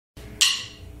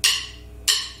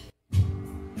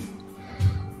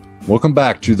Welcome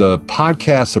back to the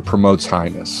podcast that promotes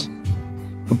highness.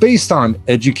 But based on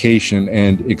education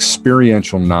and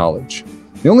experiential knowledge,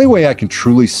 the only way I can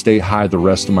truly stay high the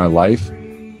rest of my life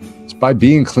is by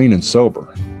being clean and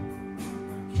sober.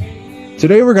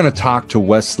 Today we're going to talk to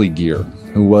Wesley Geer,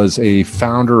 who was a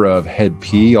founder of Hed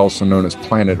P.E, also known as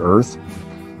Planet Earth,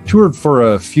 toured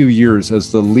for a few years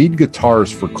as the lead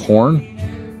guitarist for Korn,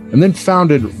 and then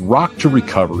founded Rock to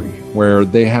Recovery, where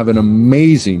they have an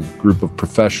amazing group of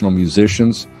professional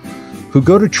musicians who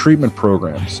go to treatment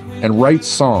programs and write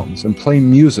songs and play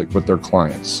music with their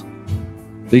clients.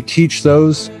 They teach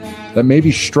those that may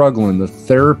be struggling the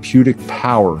therapeutic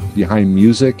power behind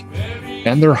music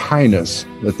and their highness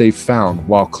that they found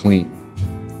while clean.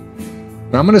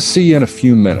 Now, I'm going to see you in a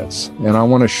few minutes, and I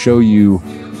want to show you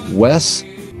Wes.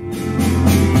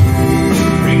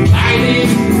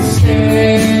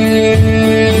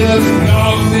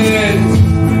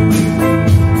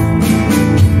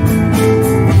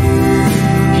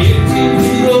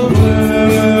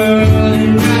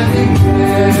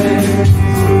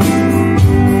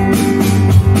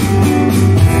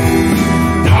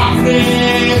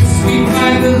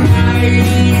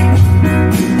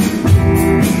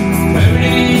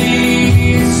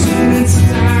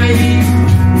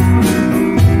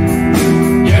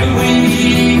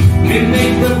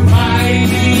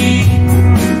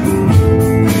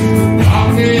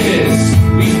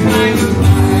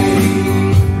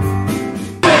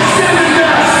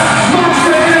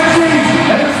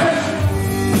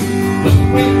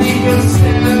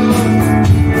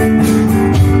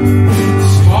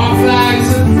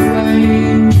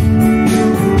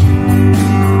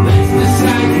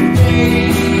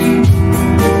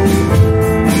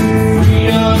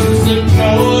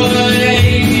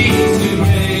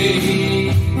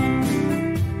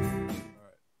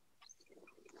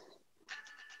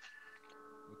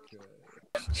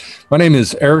 My name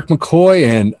is Eric McCoy,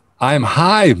 and I'm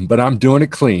high, but I'm doing it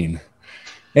clean.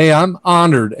 Hey, I'm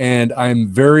honored, and I'm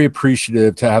very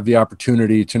appreciative to have the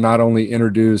opportunity to not only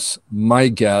introduce my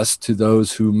guest to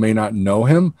those who may not know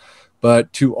him,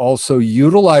 but to also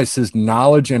utilize his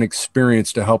knowledge and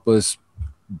experience to help us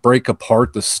break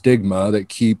apart the stigma that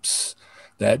keeps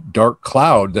that dark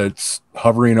cloud that's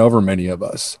hovering over many of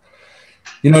us.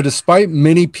 You know, despite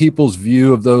many people's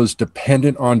view of those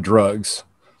dependent on drugs,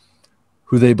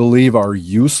 who they believe are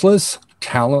useless,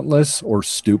 talentless, or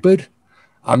stupid,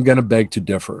 I'm going to beg to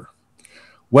differ.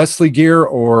 Wesley Geer,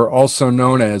 or also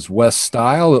known as Wes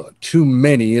Style, to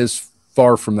many is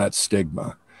far from that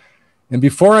stigma. And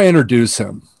before I introduce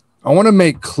him, I want to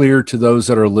make clear to those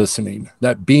that are listening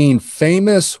that being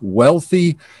famous,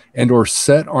 wealthy, and or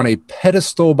set on a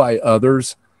pedestal by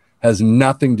others has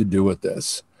nothing to do with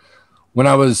this. When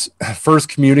I was first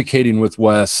communicating with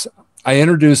Wes, I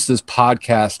introduced this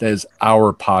podcast as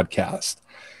our podcast,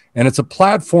 and it's a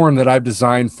platform that I've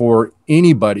designed for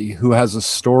anybody who has a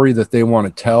story that they want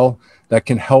to tell that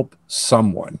can help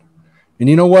someone. And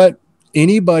you know what?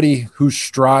 Anybody who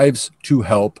strives to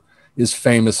help is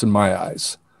famous in my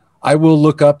eyes. I will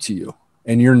look up to you,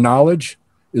 and your knowledge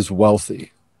is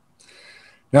wealthy.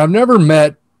 Now, I've never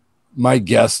met my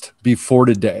guest before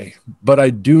today, but I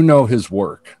do know his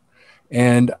work,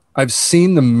 and I've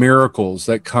seen the miracles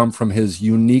that come from his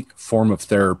unique form of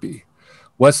therapy.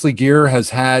 Wesley Geer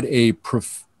has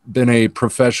been a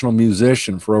professional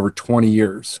musician for over 20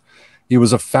 years. He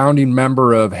was a founding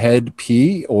member of Hed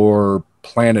P.E, or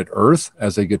Planet Earth,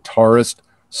 as a guitarist,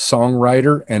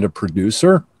 songwriter, and a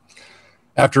producer.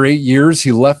 After 8 years,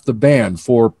 he left the band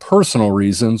for personal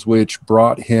reasons, which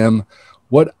brought him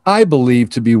what I believe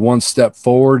to be one step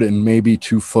forward and maybe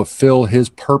to fulfill his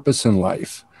purpose in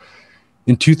life.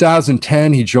 In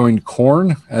 2010, he joined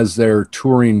Korn as their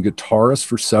touring guitarist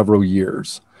for several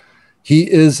years.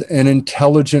 He is an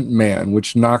intelligent man,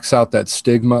 which knocks out that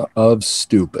stigma of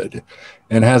stupid,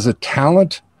 and has a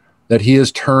talent that he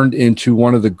has turned into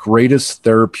one of the greatest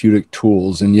therapeutic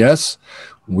tools. And yes,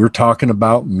 we're talking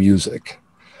about music.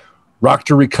 Rock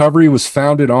to Recovery was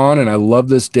founded on, and I love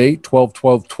this date,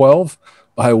 12/12/12,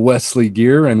 by Wesley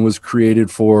Geer, and was created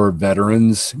for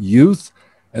veterans, youth,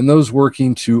 and those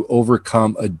working to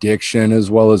overcome addiction,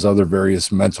 as well as other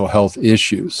various mental health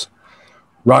issues.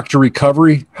 Rock to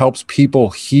Recovery helps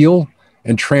people heal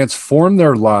and transform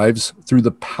their lives through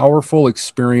the powerful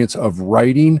experience of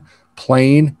writing,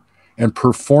 playing, and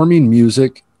performing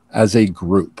music as a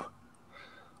group.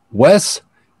 Wes,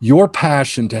 your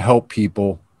passion to help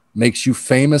people makes you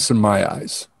famous in my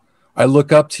eyes. I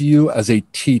look up to you as a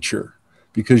teacher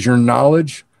because your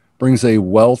knowledge brings a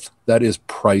wealth that is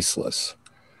priceless.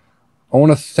 I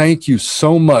want to thank you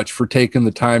so much for taking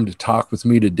the time to talk with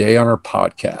me today on our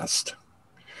podcast.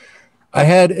 I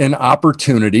had an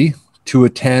opportunity to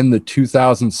attend the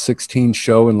 2016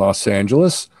 show in Los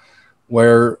Angeles,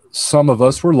 where some of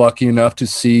us were lucky enough to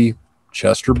see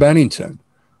Chester Bennington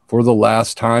for the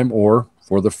last time or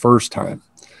for the first time.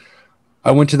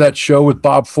 I went to that show with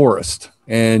Bob Forrest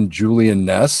and Julian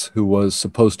Ness, who was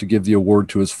supposed to give the award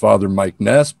to his father, Mike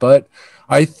Ness. But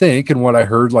I think, and what I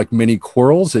heard, like many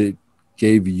quarrels, it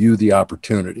gave you the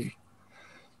opportunity.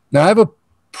 Now, I have a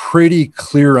pretty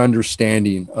clear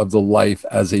understanding of the life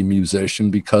as a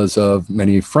musician because of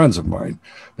many friends of mine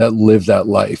that live that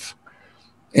life,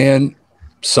 and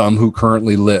some who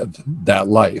currently live that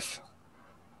life.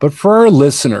 But for our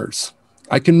listeners,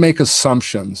 I can make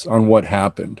assumptions on what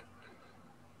happened.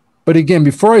 But again,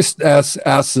 before I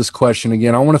ask this question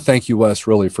again, I want to thank you, Wes,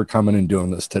 really, for coming and doing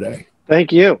this today.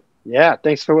 Thank you. Yeah,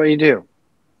 thanks for what you do.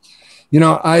 You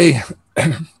know,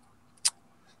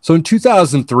 so in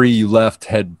 2003, you left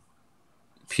Hed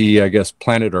P.E, I guess,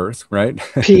 Planet Earth, right?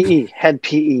 P.E, Hed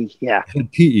P.E, yeah.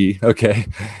 Hed P.E, okay.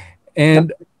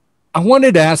 And yep. I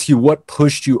wanted to ask you what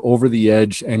pushed you over the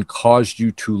edge and caused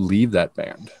you to leave that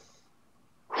band?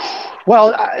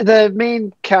 Well, the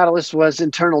main catalyst was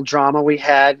internal drama we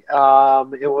had.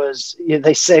 It was,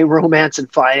 they say romance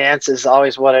and finance is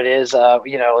always what it is.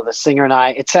 The singer and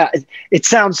I, it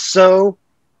sounds so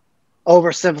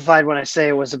oversimplified when I say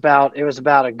it was about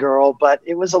a girl, but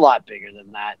it was a lot bigger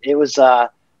than that. It was,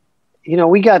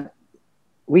 we got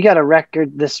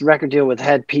this record deal with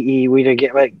Hed P.E.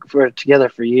 We're together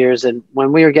for years. And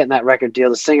when we were getting that record deal,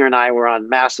 the singer and I were on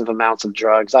massive amounts of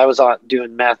drugs. I was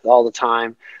doing meth all the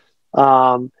time.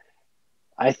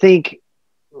 I think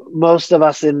most of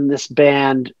us in this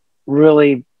band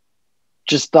really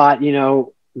just thought,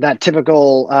 that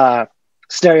typical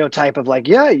stereotype of like,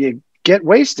 yeah, you get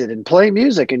wasted and play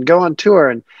music and go on tour.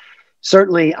 And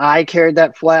certainly I carried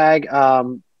that flag. A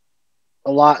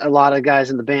lot of guys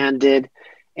in the band did.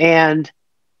 And,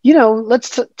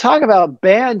 let's talk about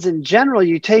bands in general.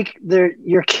 You take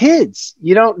your kids,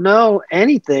 you don't know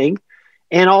anything.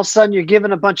 And all of a sudden you're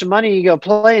given a bunch of money, you go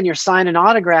play and you're signing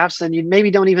autographs and you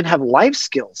maybe don't even have life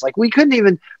skills. Like we couldn't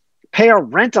even pay our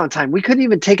rent on time. We couldn't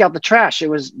even take out the trash. It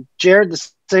was Jared,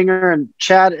 the singer, and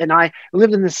Chad and I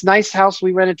lived in this nice house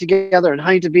we rented together in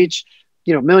Huntington Beach,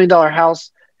 $1 million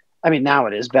house. I mean, now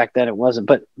it is, back then it wasn't,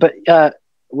 but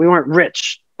we weren't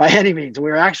rich by any means. We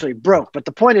were actually broke. But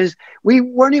the point is we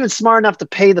weren't even smart enough to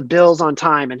pay the bills on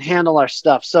time and handle our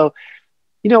stuff. So,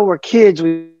 we're kids,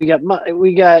 we got a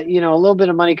little bit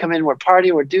of money come in, we're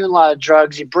partying, we're doing a lot of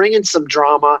drugs, you bring in some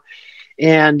drama.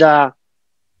 And I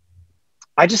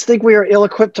just think we were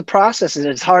ill-equipped to process it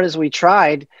as hard as we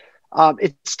tried.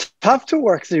 It's tough to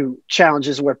work through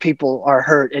challenges where people are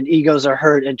hurt and egos are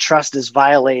hurt and trust is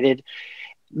violated.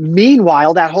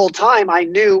 Meanwhile, that whole time I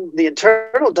knew the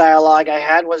internal dialogue I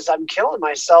had was I'm killing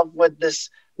myself with this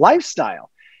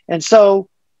lifestyle. And so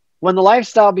when the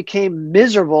lifestyle became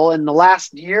miserable in the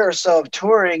last year or so of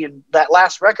touring, and that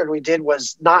last record we did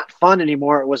was not fun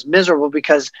anymore, it was miserable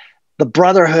because the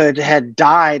brotherhood had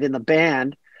died in the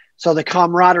band. So the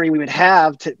camaraderie we would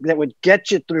have that would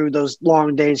get you through those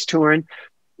long days touring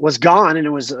was gone. And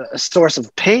it was a source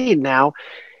of pain now.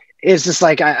 It's just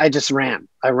like, I ran,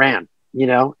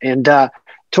 and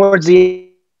towards the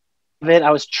end of it, I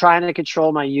was trying to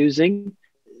control my using,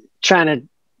 trying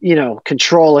to,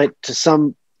 control it to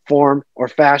some form or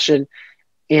fashion.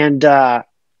 And I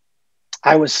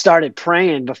started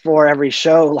praying before every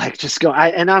show, like just go.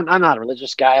 I'm not a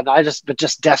religious guy. But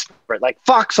just desperate, like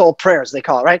foxhole prayers, they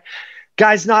call it, right?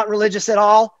 Guy's not religious at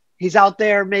all. He's out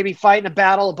there maybe fighting a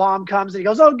battle. A bomb comes and he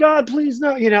goes, "Oh God, please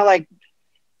no!"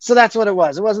 So that's what it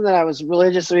was. It wasn't that I was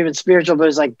religious or even spiritual, but it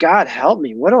was like, God help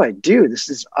me. What do I do? This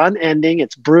is unending.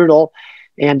 It's brutal.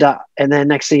 And then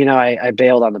next thing you know, I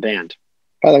bailed on the band.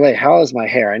 By the way, how is my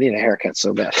hair? I need a haircut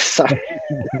so bad. Sorry.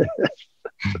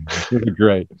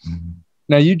 Great.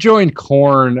 Now you joined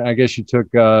Korn. I guess you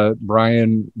took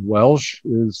Brian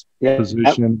Welsh's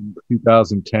position in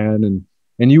 2010,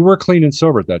 and you were clean and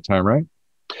sober at that time, right?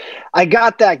 I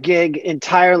got that gig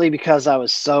entirely because I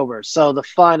was sober. So the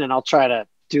fun, and I'll try to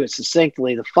do it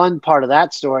succinctly, the fun part of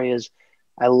that story is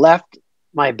I left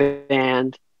my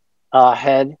band,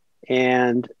 Hed,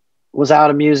 and was out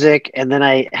of music, and then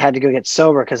I had to go get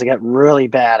sober because it got really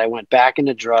bad. I went back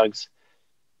into drugs.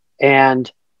 And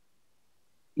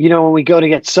when we go to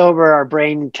get sober, our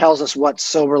brain tells us what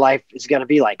sober life is going to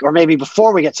be like. Or maybe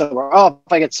before we get sober,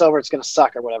 if I get sober, it's going to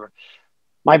suck or whatever.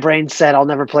 My brain said, I'll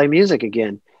never play music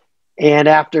again. And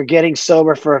after getting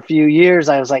sober for a few years,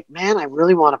 I was like, man, I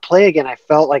really want to play again. I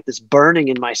felt like this burning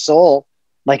in my soul,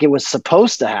 like it was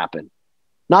supposed to happen.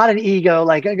 Not an ego,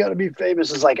 like I got to be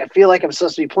famous. It's like, I feel like I'm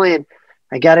supposed to be playing.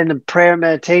 I got into prayer and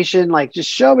meditation, like, just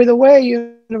show me the way,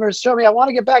 universe, show me. I want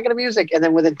to get back into music. And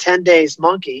then within 10 days,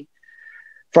 Monkey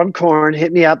from Korn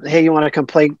hit me up. Hey, you want to come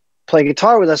play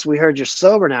guitar with us? We heard you're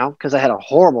sober now, because I had a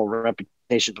horrible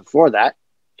reputation before that.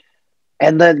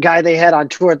 And the guy they had on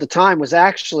tour at the time was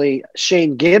actually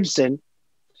Shane Gibson,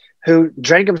 who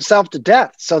drank himself to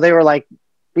death. So they were like,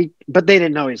 but they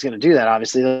didn't know he was going to do that.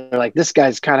 Obviously, they're like, this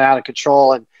guy's kind of out of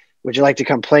control, and would you like to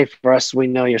come play for us? We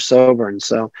know you're sober. And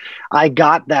so I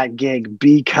got that gig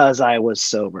because I was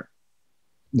sober.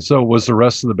 So was the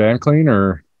rest of the band clean,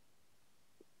 or?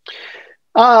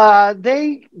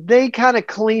 They kind of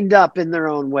cleaned up in their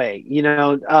own way,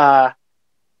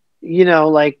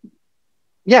 like,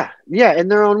 yeah, in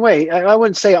their own way. I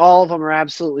wouldn't say all of them are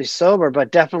absolutely sober,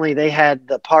 but definitely they had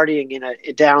the partying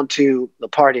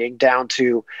down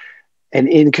to an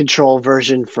in control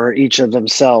version for each of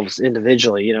themselves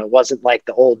individually. It wasn't like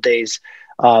the old days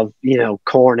of,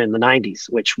 Korn in the 90s,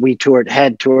 which we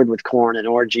Hed toured with Korn and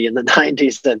Orgy in the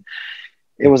 90s. Then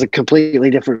it was a completely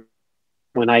different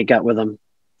when I got with them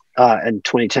in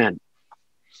 2010.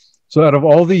 So out of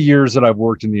all the years that I've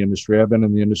worked in the industry, I've been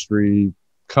in the industry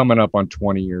coming up on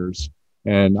 20 years,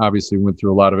 and obviously went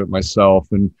through a lot of it myself.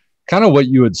 And kind of what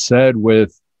you had said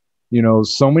with,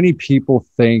 so many people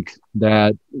think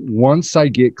that once I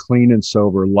get clean and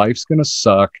sober, life's going to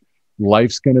suck.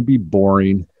 Life's going to be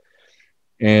boring.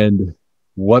 And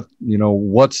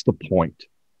what's the point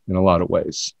in a lot of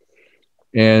ways?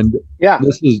 And yeah,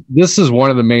 this is one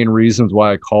of the main reasons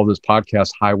why I call this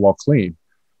podcast High While Clean,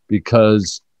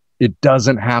 because it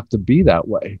doesn't have to be that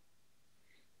way.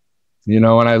 And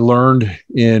I learned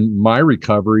in my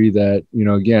recovery that,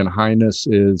 again, highness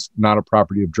is not a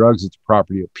property of drugs, it's a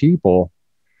property of people.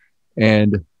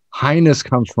 And highness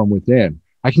comes from within.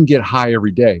 I can get high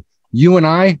every day. You and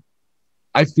I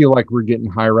feel like we're getting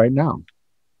high right now.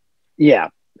 Yeah.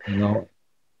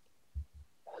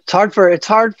 It's hard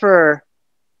for,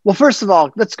 well, first of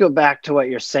all, let's go back to what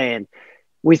you're saying.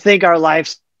 We think our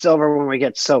life's over when we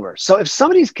get sober. So if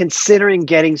somebody's considering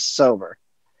getting sober,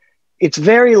 it's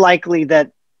very likely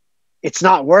that it's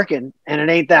not working and it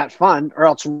ain't that fun, or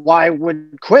else why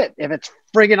would quit? If it's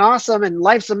friggin' awesome and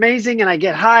life's amazing and I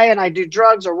get high and I do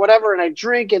drugs or whatever and I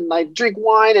drink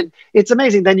wine and it's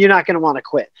amazing, then you're not going to want to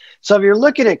quit. So if you're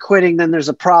looking at quitting, then there's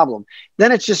a problem.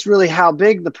 Then it's just really how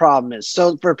big the problem is.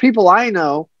 So for people I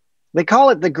know, they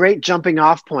call it the great jumping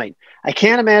off point. I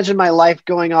can't imagine my life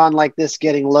going on like this,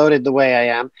 getting loaded the way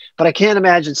I am, but I can't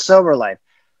imagine sober life.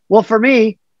 Well, for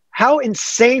me, how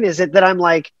insane is it that I'm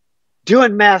like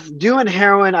doing meth, doing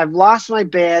heroin? I've lost my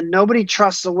band. Nobody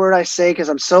trusts a word I say because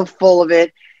I'm so full of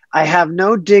it. I have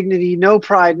no dignity, no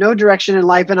pride, no direction in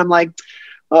life. And I'm like,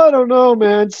 I don't know,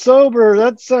 man, sober.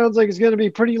 That sounds like it's going to be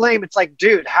pretty lame. It's like,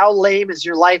 dude, how lame is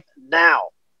your life now?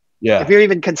 Yeah. If you're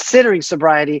even considering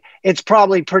sobriety, it's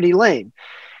probably pretty lame.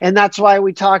 And that's why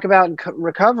we talk about in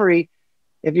recovery.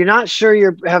 If you're not sure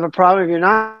you have a problem, if you're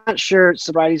not sure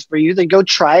sobriety's for you, then go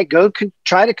try it.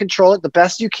 Try to control it the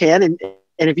best you can. And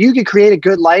if you can create a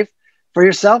good life for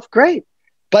yourself, great.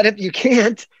 But if you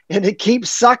can't and it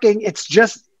keeps sucking, it's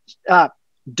just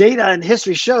data and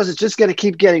history shows it's just going to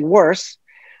keep getting worse.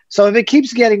 So if it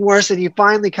keeps getting worse and you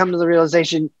finally come to the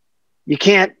realization you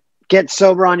can't get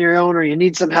sober on your own or you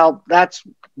need some help, that's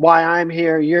why I'm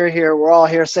here. You're here. We're all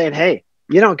here saying, hey,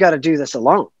 you don't got to do this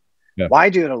alone. Yeah. Why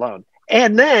do it alone?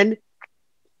 And then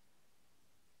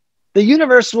the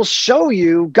universe will show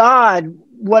you, God,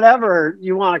 whatever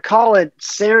you want to call it,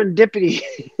 serendipity.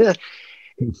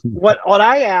 What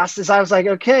I asked is, I was like,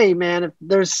 okay, man, if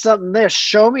there's something there,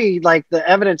 show me like the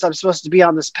evidence I'm supposed to be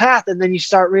on this path. And then you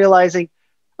start realizing,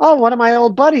 oh, one of my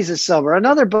old buddies is sober.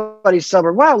 Another buddy's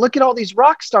sober. Wow, look at all these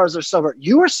rock stars are sober.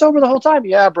 You were sober the whole time?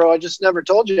 Yeah, bro, I just never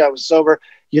told you I was sober.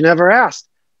 You never asked.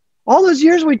 All those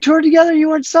years we toured together, you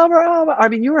weren't sober? Oh, I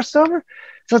mean, you were sober?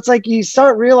 So it's like you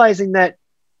start realizing that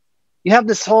you have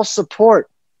this whole support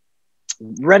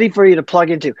ready for you to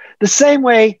plug into. The same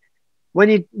way when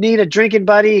you need a drinking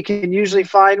buddy, you can usually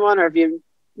find one. Or if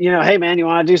hey, man, you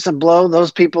want to do some blow?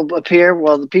 Those people appear.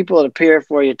 Well, the people that appear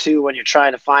for you, too, when you're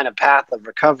trying to find a path of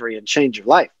recovery and change your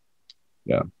life.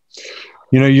 Yeah.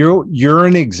 You're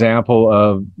an example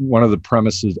of one of the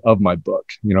premises of my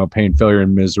book. Pain, failure,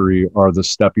 and misery are the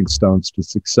stepping stones to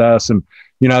success. And,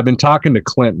 I've been talking to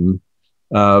Clinton,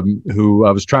 who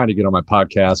I was trying to get on my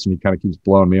podcast, and he kind of keeps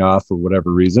blowing me off for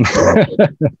whatever reason. I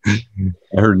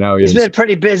heard now he's been a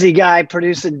pretty busy guy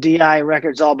producing DI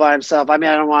records all by himself. I mean,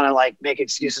 I don't want to like make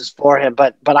excuses for him,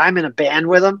 but I'm in a band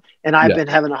with him, and I've been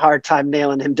having a hard time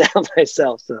nailing him down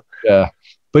myself. So yeah.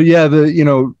 But yeah,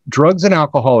 drugs and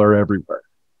alcohol are everywhere.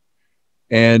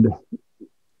 And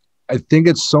I think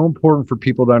it's so important for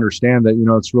people to understand that,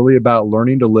 it's really about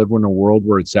learning to live in a world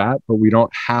where it's at, but we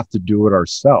don't have to do it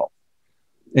ourselves.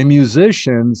 And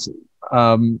musicians,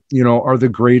 are the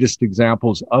greatest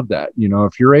examples of that.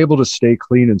 If you're able to stay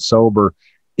clean and sober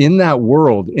in that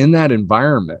world, in that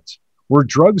environment where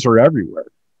drugs are everywhere,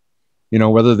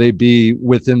 whether they be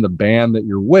within the band that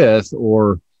you're with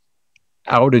or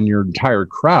out in your entire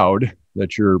crowd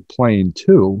that you're playing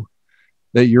to,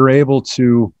 that you're able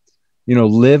to,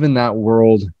 live in that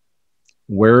world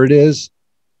where it is,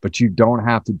 but you don't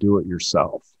have to do it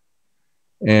yourself.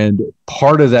 And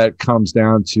part of that comes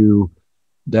down to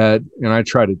that, and I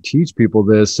try to teach people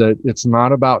this, that it's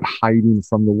not about hiding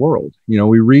from the world.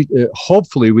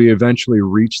 Hopefully we eventually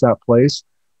reach that place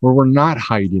where we're not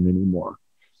hiding anymore.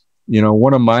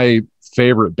 One of my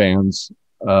favorite bands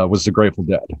was the Grateful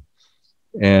Dead.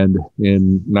 And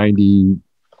in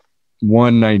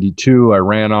 91, 92, I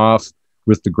ran off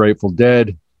with the Grateful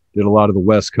Dead, did a lot of the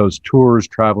West Coast tours,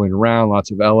 traveling around, lots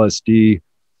of LSD,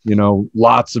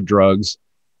 lots of drugs.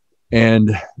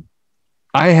 And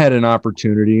I had an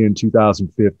opportunity in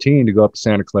 2015 to go up to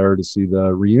Santa Clara to see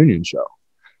the reunion show.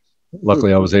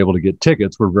 Luckily, I was able to get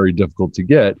tickets, were very difficult to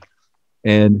get,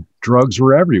 and drugs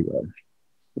were everywhere.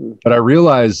 But I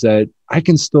realized that I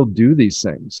can still do these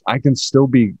things. I can still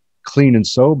be clean and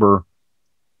sober.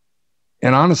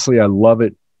 And honestly, I love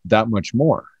it that much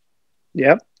more.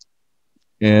 Yep.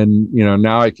 And,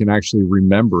 now I can actually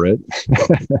remember it.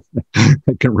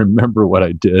 I can remember what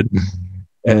I did.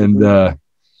 And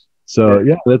so,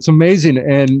 yeah, that's amazing.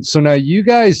 And so now you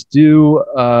guys do,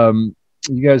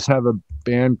 you guys have a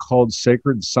band called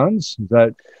Sacred Sons. Is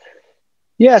that?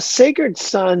 Yeah, Sacred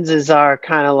Sons is our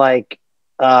kind of like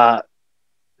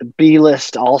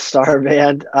B-list all-star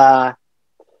band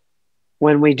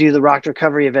when we do the Rock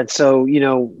Recovery event. So,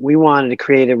 we wanted to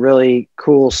create a really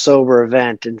cool sober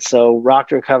event. And so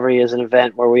Rock Recovery is an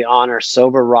event where we honor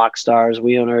sober rock stars.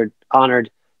 We honored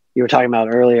you were talking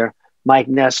about earlier, Mike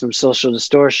Ness from Social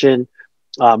Distortion,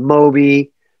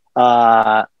 Moby.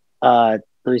 Let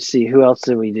me see, who else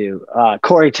did we do?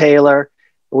 Corey Taylor.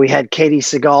 We had Katie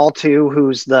Seagal too,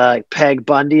 who's the Peg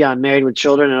Bundy on Married with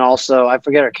Children, and also I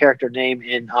forget her character name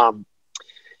in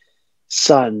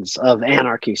Sons of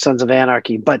Anarchy.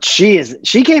 But she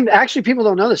came. Actually, people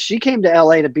don't know this. She came to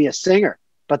LA to be a singer,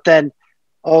 but then,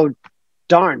 oh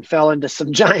darn, fell into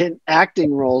some giant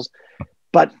acting roles.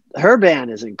 But her band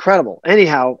is incredible.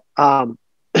 Anyhow, and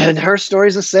her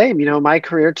story's the same. My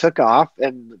career took off,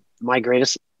 and my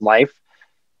greatest life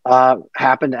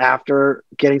happened after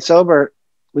getting sober.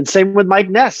 And same with Mike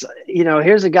Ness.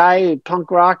 Here's a guy,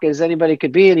 punk rock as anybody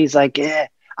could be, and he's like, I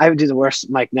would do the worst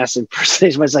Mike Ness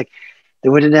impersonation. But it's like,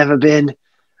 there would have never been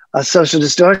a Social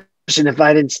Distortion if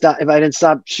I didn't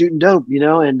stop shooting dope,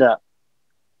 And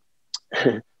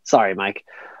sorry, Mike.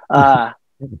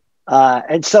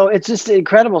 And so it's just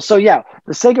incredible. So yeah,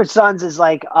 the Sacred Sons is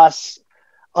like us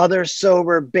other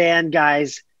sober band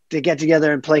guys to get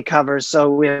together and play covers. So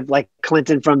we have like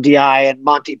Clinton from DI and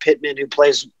Monty Pittman, who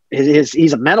plays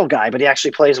he's a metal guy, but he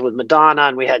actually plays with Madonna.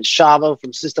 And we had Shavo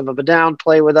from System of a Down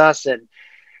play with us, and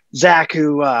Zach,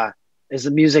 who is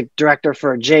the music director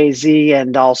for Jay-Z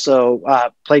and also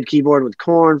played keyboard with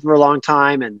Korn for a long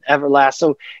time, and Everlast.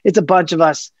 So it's a bunch of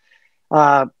us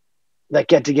that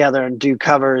get together and do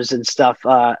covers and stuff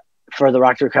for the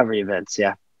Rock Recovery events.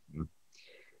 Yeah.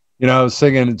 I was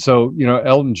thinking, so,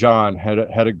 Elton John had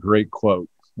a great quote,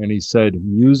 and he said,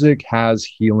 music has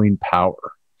healing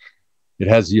power. It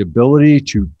has the ability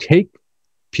to take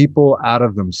people out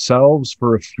of themselves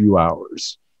for a few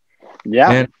hours. Yeah.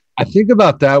 And I think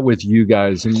about that with you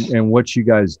guys and what you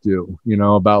guys do,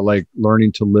 about like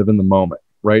learning to live in the moment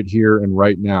right here and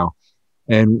right now.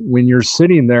 And when you're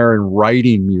sitting there and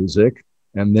writing music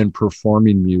and then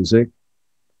performing music,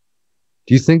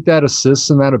 do you think that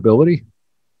assists in that ability?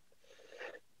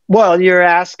 Well, you're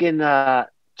asking a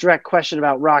direct question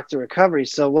about Rock to Recovery.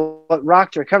 So what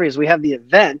Rock to Recovery is, we have the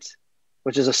event,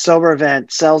 which is a sober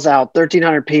event, sells out,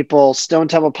 1,300 people, Stone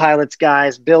Temple Pilots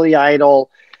guys, Billy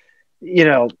Idol,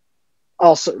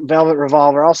 also Velvet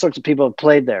Revolver, all sorts of people have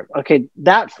played there. Okay,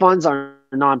 that funds our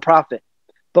nonprofit.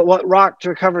 But what Rock to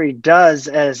Recovery does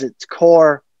as its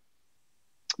core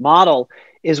model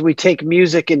is we take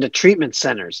music into treatment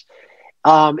centers.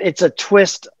 It's a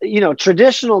twist.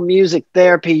 Traditional music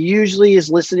therapy usually is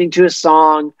listening to a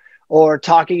song or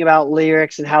talking about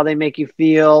lyrics and how they make you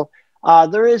feel.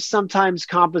 There is sometimes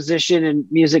composition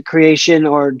and music creation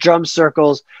or drum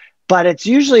circles, but it's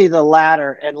usually the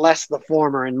latter and less the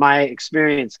former in my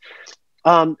experience.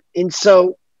 And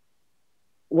so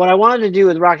what I wanted to do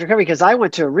with Rock Recovery, because I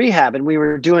went to a rehab and we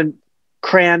were doing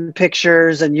crayon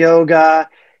pictures and yoga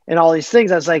and all these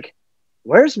things, I was like,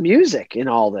 where's music in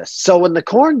all this? So when the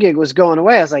Korn gig was going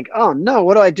away, I was like, oh no,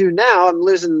 what do I do now? I'm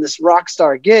losing this rock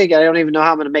star gig. I don't even know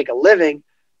how I'm going to make a living.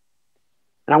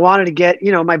 And I wanted to get,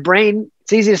 my brain,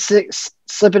 it's easy to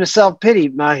slip into self-pity.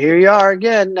 Now, here you are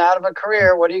again, out of a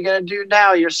career. What are you going to do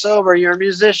now? You're sober. You're a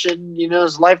musician.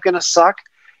 Is life going to suck?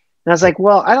 And I was like,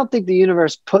 well, I don't think the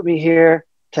universe put me here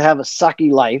to have a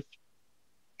sucky life.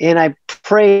 And I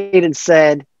prayed and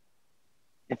said,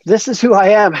 if this is who I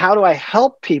am, how do I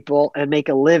help people and make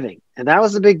a living? And that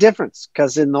was the big difference,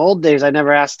 because in the old days, I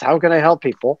never asked, how can I help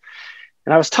people?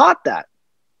 And I was taught that.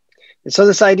 And so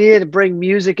this idea to bring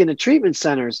music into treatment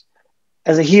centers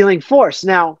as a healing force.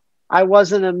 Now, I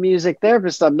wasn't a music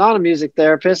therapist. I'm not a music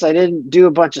therapist. I didn't do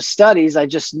a bunch of studies. I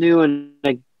just knew in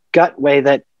a gut way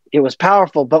that it was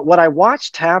powerful. But what I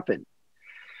watched happen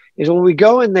is when we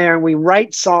go in there and we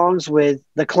write songs with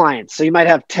the clients. So you might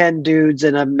have 10 dudes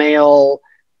in a male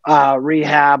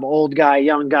rehab, old guy,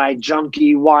 young guy,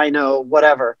 junkie, wino,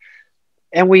 whatever.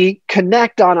 And we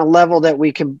connect on a level that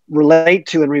we can relate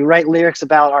to, and we write lyrics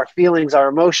about our feelings, our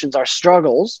emotions, our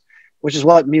struggles, which is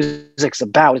what music's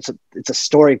about. It's a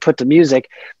story put to music.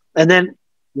 And then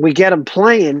we get them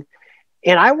playing.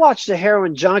 And I watched a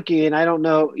heroin junkie, and I don't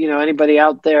know, anybody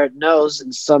out there knows,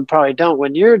 and some probably don't.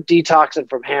 When you're detoxing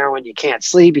from heroin, you can't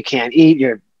sleep, you can't eat,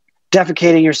 you're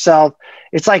defecating yourself.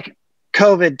 It's like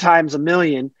COVID times a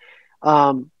million.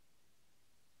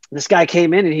 This guy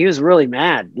came in and he was really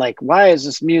mad. Like, why is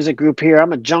this music group here?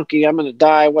 I'm a junkie. I'm going to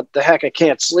die. What the heck? I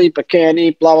can't sleep. I can't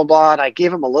eat, blah, blah, blah. And I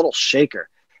gave him a little shaker.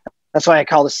 That's why I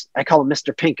call him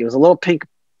Mr. Pink. It was a little pink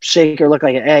shaker, looked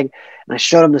like an egg. And I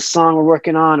showed him the song we're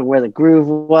working on and where the groove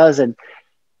was. And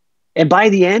by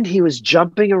the end, he was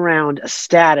jumping around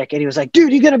ecstatic. And he was like,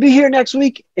 dude, you going to be here next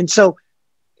week? And so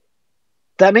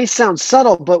that may sound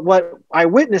subtle, but what I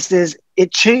witnessed is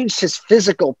it changed his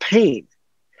physical pain.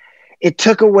 It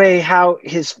took away how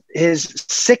his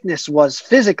sickness was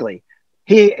physically.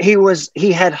 He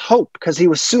had hope because he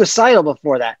was suicidal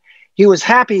before that. He was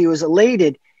happy. He was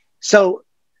elated. So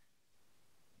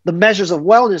the measures of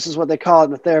wellness is what they call it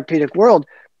in the therapeutic world,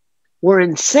 were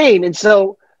insane. And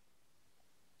so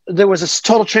there was a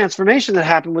total transformation that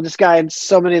happened with this guy and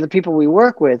so many of the people we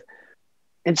work with.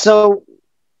 And so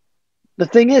the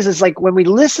thing is like when we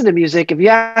listen to music, if you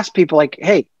ask people like,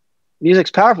 hey,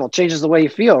 music's powerful, it changes the way you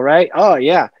feel, right? Oh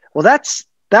yeah. Well, that's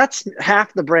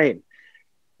half the brain.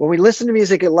 When we listen to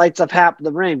music, it lights up half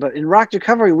the brain. But in rock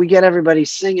recovery, we get everybody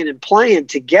singing and playing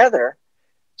together.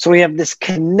 So we have this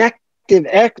connective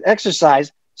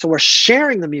exercise. So we're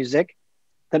sharing the music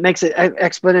that makes it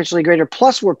exponentially greater.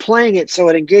 Plus we're playing it so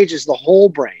it engages the whole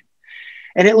brain.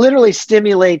 And it literally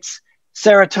stimulates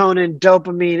serotonin,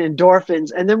 dopamine,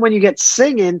 endorphins. And then when you get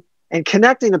singing and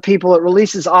connecting to people, it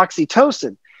releases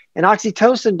oxytocin. And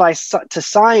oxytocin, to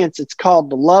science, it's called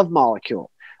the love molecule.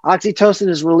 Oxytocin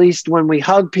is released when we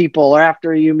hug people or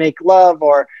after you make love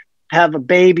or have a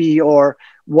baby or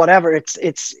whatever. It's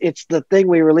the thing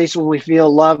we release when we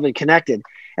feel loved and connected.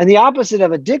 And the opposite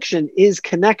of addiction is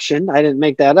connection. I didn't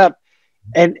make that up.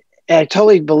 And I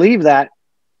totally believe that.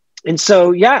 And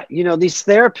so, yeah, these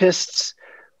therapists,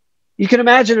 you can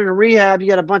imagine in a rehab, you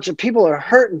got a bunch of people who are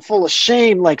hurt and full of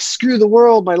shame, like, screw the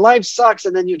world, my life sucks.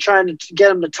 And then you're trying to get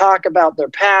them to talk about their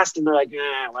past and they're like,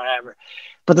 whatever.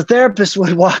 But the therapist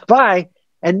would walk by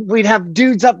and we'd have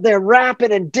dudes up there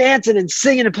rapping and dancing and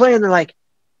singing and playing. They're like,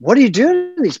 what are you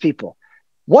doing to these people?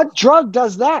 What drug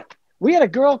does that? We had a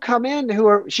girl come in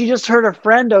she just heard her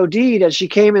friend OD'd as she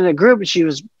came in a group and she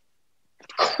was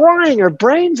crying her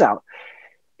brains out.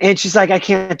 And she's like, I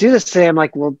can't do this today. I'm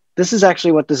like, well, this is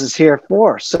actually what this is here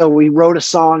for. So we wrote a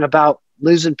song about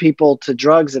losing people to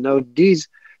drugs and ODs.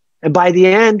 And by the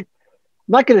end, I'm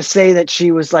not going to say that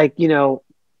she was like,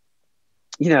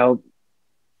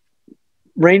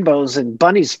 rainbows and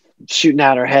bunnies shooting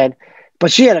out her head,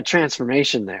 but she had a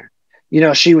transformation there.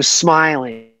 She was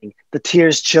smiling, the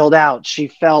tears chilled out. She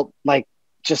felt like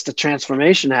just a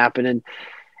transformation happened. And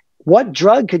what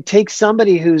drug could take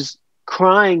somebody who's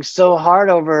crying so hard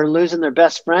over losing their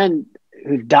best friend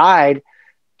who died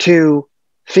to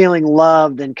feeling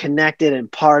loved and connected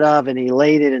and part of and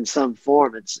elated in some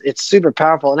form? It's super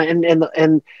powerful.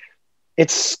 And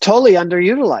it's totally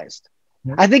underutilized.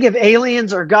 Yeah. I think if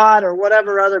aliens or God or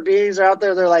whatever other beings are out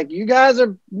there, they're like, you guys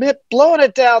are blowing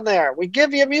it down there. We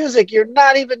give you music. You're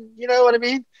not even, you know what I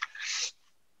mean?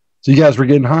 So you guys were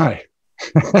getting high.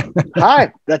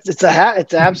 High.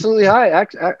 It's absolutely high.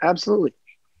 Absolutely.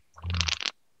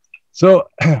 So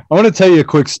I want to tell you a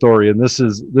quick story, and this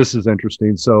is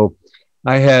interesting. So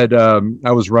I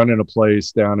was running a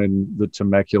place down in the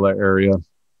Temecula area,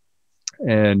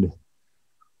 and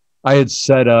I had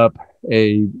set up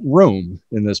a room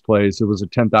in this place. It was a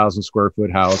 10,000 square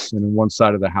foot house. And in one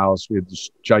side of the house, we had this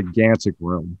gigantic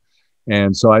room.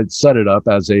 And so I'd set it up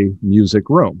as a music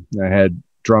room. I had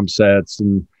drum sets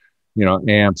and, you know,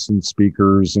 amps and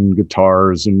speakers and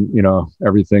guitars and, you know,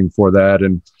 everything for that.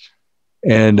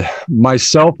 And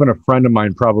myself and a friend of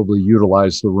mine probably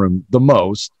utilized the room the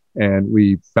most. And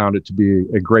we found it to be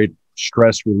a great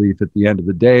stress relief at the end of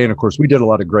the day. And of course, we did a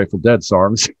lot of Grateful Dead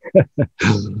songs.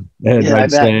 And Yeah,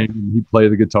 I'd sing and he'd play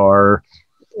the guitar.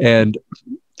 And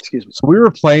excuse me. So we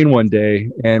were playing one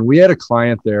day and we had a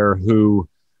client there who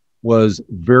was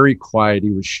very quiet.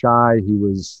 He was shy. He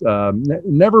was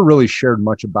never really shared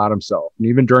much about himself. And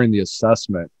even during the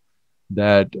assessment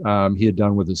that he had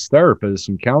done with his therapist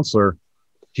and counselor,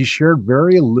 he shared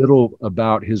very little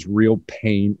about his real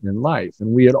pain in life. And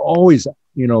we had always,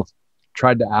 you know,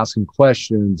 tried to ask him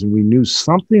questions, and we knew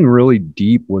something really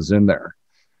deep was in there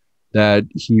that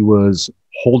he was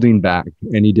holding back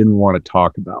and he didn't want to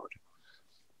talk about.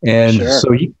 And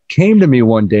so he came to me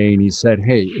one day and he said,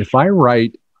 "Hey, if I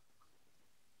write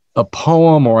a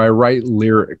poem or I write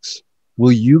lyrics,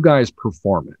 will you guys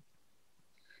perform it?"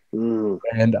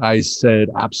 And I said,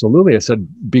 absolutely. I said,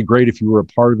 be great if you were a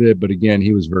part of it. But again,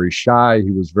 he was very shy.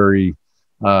 He was very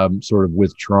sort of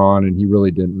withdrawn, and he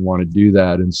really didn't want to do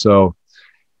that. And so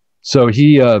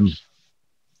he,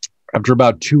 after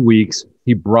about 2 weeks,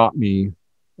 he brought me,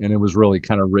 and it was really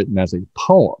kind of written as a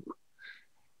poem.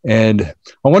 And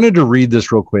I wanted to read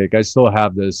this real quick. I still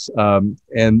have this.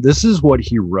 And this is what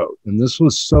he wrote. And this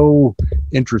was so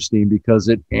interesting because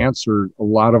it answered a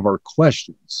lot of our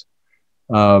questions.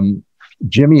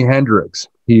 Jimi Hendrix,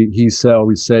 he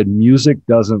said, "Music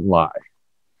doesn't lie."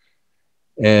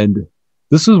 And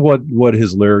this is what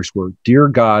his lyrics were. "Dear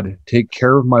God, take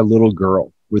care of my little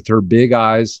girl with her big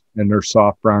eyes and her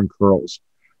soft brown curls.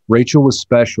 Rachel was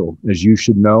special, as you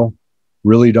should know.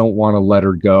 Really don't want to let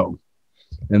her go."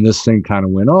 And this thing kind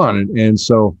of went on. And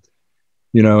so,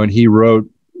 you know, and he wrote,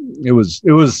 it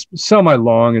was semi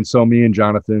long. And so me and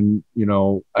Jonathan, you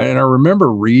know, and I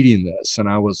remember reading this and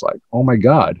I was like, oh my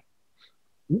God,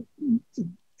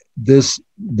 this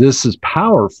is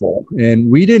powerful. And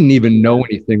we didn't even know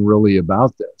anything really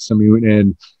about this. I mean,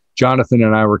 and Jonathan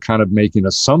and I were kind of making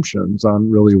assumptions on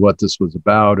really what this was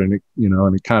about. And it, you know,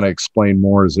 and it kind of explained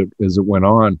more as it went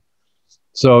on.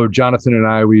 So Jonathan and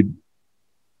I, we,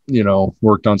 you know,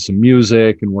 worked on some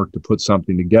music and worked to put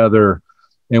something together.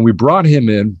 And we brought him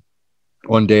in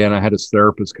one day and I had his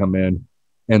therapist come in.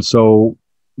 And so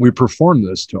we performed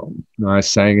this to him. And I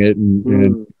sang it.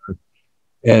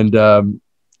 And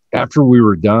after we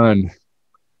were done,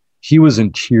 he was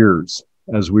in tears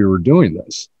as we were doing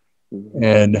this.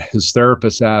 And his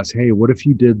therapist asked, "Hey, what if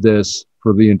you did this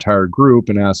for the entire group?"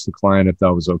 and asked the client if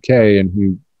that was okay. And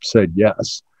he said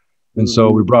yes. And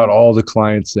so we brought all the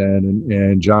clients in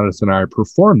and Jonathan and I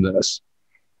performed this.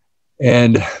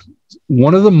 And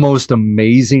one of the most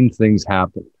amazing things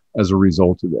happened as a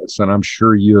result of this, and I'm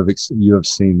sure you have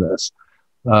seen this,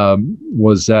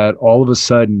 was that all of a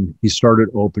sudden he started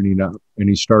opening up and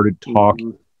he started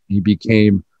talking. He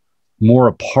became more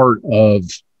a part of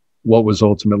what was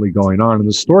ultimately going on. And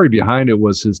the story behind it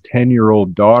was his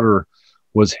 10-year-old daughter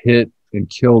was hit and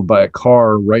killed by a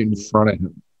car right in front of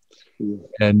him.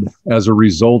 And as a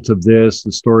result of this,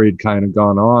 the story had kind of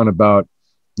gone on about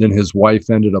then his wife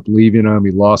ended up leaving him.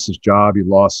 He lost his job. He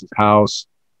lost his house.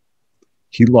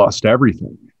 He lost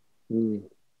everything.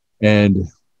 And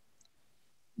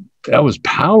that was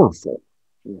powerful,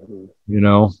 you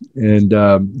know, and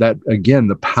that, again,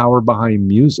 the power behind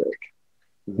music.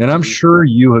 And I'm sure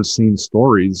you have seen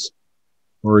stories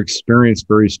or experienced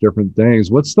various different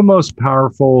things. What's the most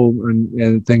powerful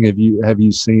and thing have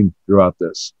you seen throughout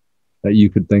this that you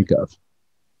could think of?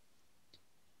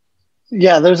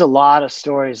 Yeah, there's a lot of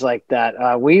stories like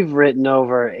that. We've written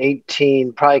over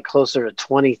 18, probably closer to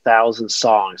 20,000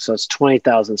 songs. So it's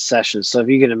 20,000 sessions. So if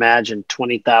you can imagine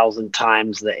 20,000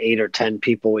 times the 8 or 10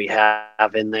 people we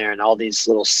have in there and all these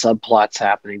little subplots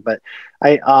happening. But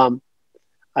I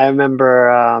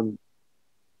remember,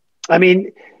 I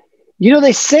mean, you know,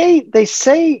 they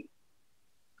say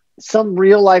some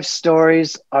real life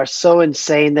stories are so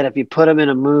insane that if you put them in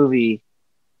a movie,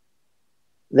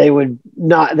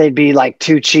 they'd be like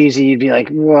too cheesy. You'd be like,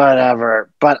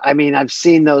 whatever. But I mean, I've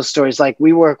seen those stories. Like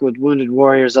we work with Wounded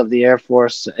Warriors of the Air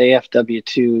Force,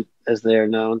 AFW2 as they're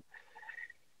known.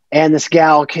 And this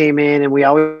gal came in and we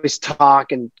always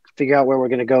talk and figure out where we're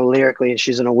going to go lyrically. And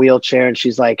she's in a wheelchair and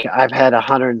she's like, I've had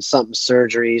 100 and something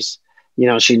surgeries. You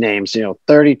know, she names,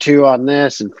 32 on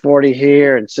this and 40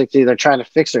 here and 60. They're trying to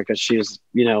fix her because she was,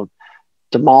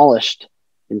 demolished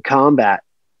in combat.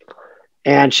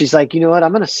 And she's like, you know what?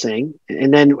 I'm going to sing.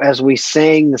 And then as we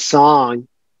sang the song,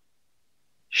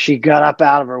 she got up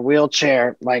out of her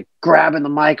wheelchair, like grabbing the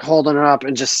mic, holding her up,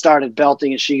 and just started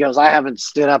belting. And she goes, I haven't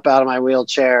stood up out of my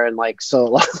wheelchair. And like,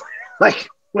 so like,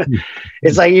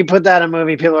 it's like you put that in a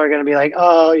movie, people are going to be like,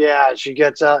 oh yeah, she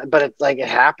gets up, but it's like, it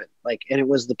happened. Like, and it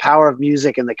was the power of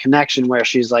music and the connection where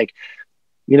she's like,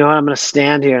 you know what, I'm going to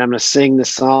stand here and I'm going to sing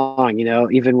this song, you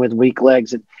know, even with weak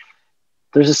legs. And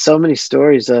there's just so many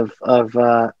stories of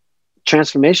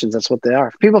transformations. That's what they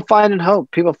are. People finding hope,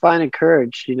 people finding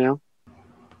courage, you know.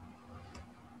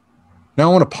 Now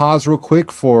I want to pause real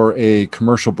quick for a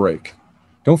commercial break.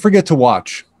 Don't forget to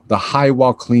watch the High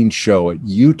While Clean show at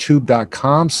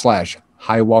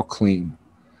youtube.com/highwhileclean.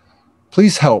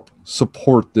 Please help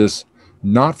support this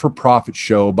not-for-profit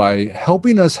show by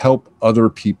helping us help other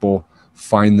people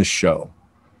find the show.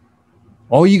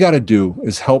 All you got to do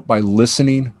is help by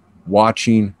listening,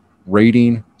 watching,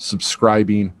 rating,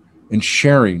 subscribing, and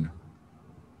sharing.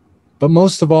 But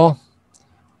most of all,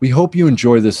 we hope you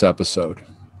enjoy this episode.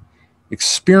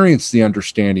 Experience the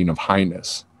understanding of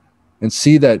highness and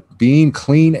see that being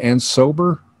clean and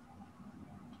sober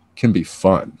can be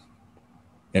fun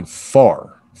and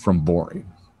far from boring.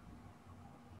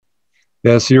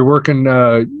 Yeah, so you're working,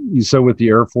 you said, with the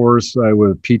Air Force,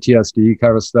 with PTSD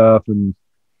kind of stuff. And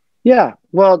yeah,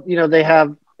 well, you know, they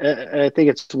have, I think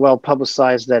it's well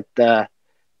publicized that,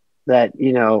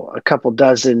 you know, a couple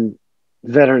dozen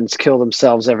veterans kill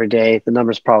themselves every day. The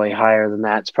number's probably higher than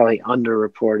that. It's probably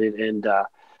underreported. And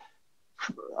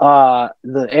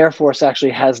the Air Force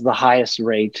actually has the highest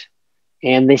rate.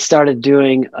 And they started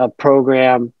doing a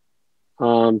program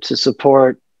to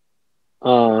support,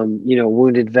 you know,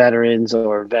 wounded veterans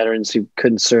or veterans who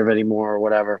couldn't serve anymore or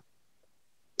whatever.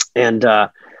 And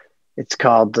it's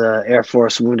called the Air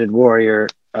Force Wounded Warrior.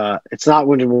 It's not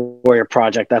Wounded Warrior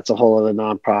Project. That's a whole other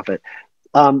nonprofit.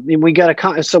 We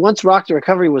got so once Rock to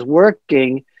Recovery was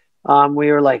working,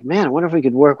 we were like, man, I wonder if we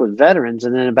could work with veterans.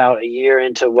 And then about a year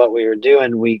into what we were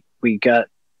doing, we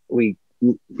you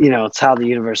know, it's how the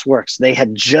universe works. They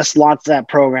had just launched that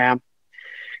program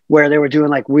where they were doing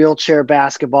like wheelchair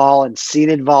basketball and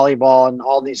seated volleyball and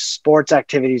all these sports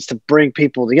activities to bring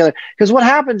people together. Because what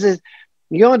happens is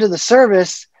you go into the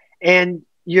service and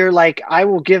you're like, I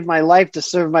will give my life to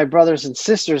serve my brothers and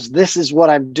sisters. This is what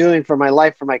I'm doing for my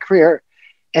life, for my career.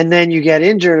 And then you get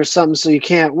injured or something, so you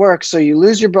can't work. So you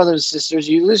lose your brothers and sisters,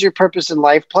 you lose your purpose in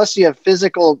life. Plus you have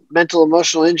physical, mental,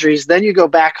 emotional injuries. Then you go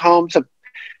back home to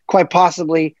quite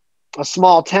possibly a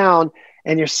small town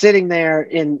and you're sitting there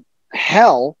in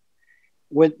hell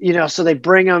with, you know, so they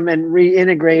bring them and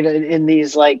reintegrate in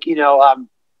these like, you know,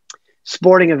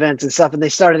 sporting events and stuff. And they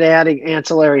started adding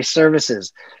ancillary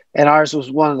services. And ours was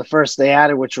one of the first they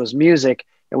added, which was music.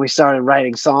 And we started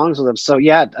writing songs with them. So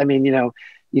yeah, I mean, you know,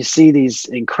 you see these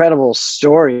incredible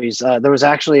stories. There was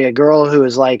actually a girl who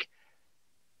was like,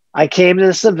 I came to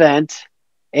this event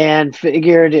and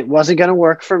figured it wasn't going to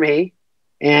work for me.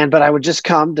 But I would just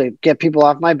come to get people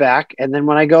off my back. And then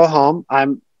when I go home,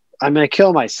 I'm going to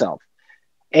kill myself.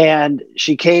 And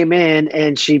she came in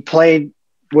and she played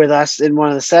with us in one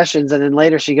of the sessions. And then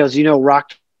later she goes, you know,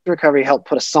 Rock Recovery helped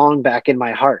put a song back in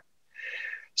my heart.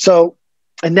 So,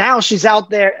 and now she's out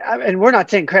there, and we're not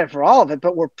taking credit for all of it,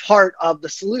 but we're part of the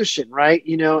solution, right?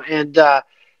 You know, and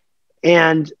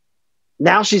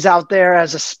now she's out there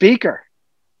as a speaker,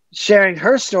 sharing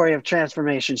her story of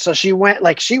transformation. So she went,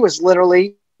 like, she was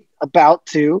literally about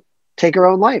to take her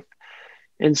own life.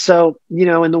 And so, you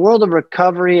know, in the world of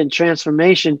recovery and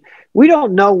transformation, we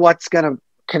don't know what's going to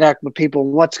connect with people,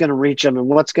 what's going to reach them, and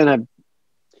what's going to,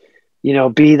 you know,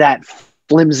 be that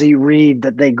flimsy reed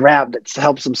that they grab that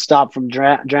helps them stop from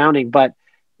drowning. But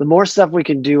the more stuff we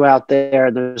can do out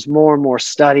there, there's more and more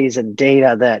studies and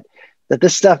data that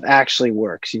this stuff actually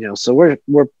works, you know. So we're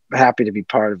happy to be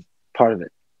part of it.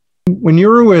 When you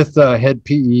were with Hed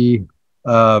P.E,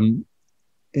 and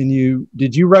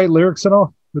did you write lyrics at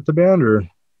all with the band, or?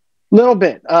 Little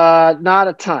bit, not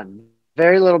a ton,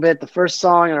 very little bit. The first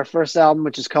song on our first album,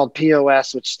 which is called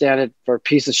POS, which stands for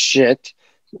piece of shit.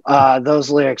 Those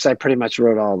lyrics, I pretty much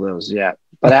wrote all those. Yeah.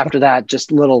 But after that,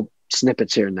 just little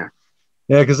snippets here and there.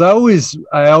 Yeah. Cause I always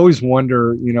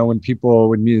wonder, you know, when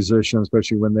musicians,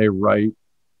 especially when they write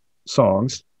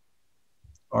songs,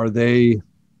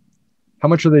 how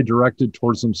much are they directed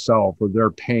towards themselves or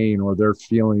their pain or their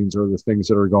feelings or the things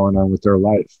that are going on with their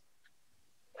life?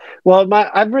 Well,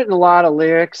 I've written a lot of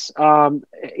lyrics,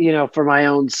 you know, for my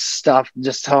own stuff,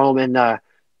 just home. And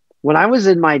when I was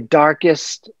in my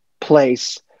darkest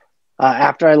place,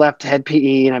 after I left Hed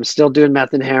P.E, and I'm still doing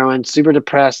meth and heroin, super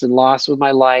depressed and lost with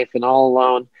my life and all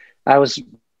alone, I was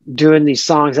doing these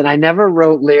songs, and I never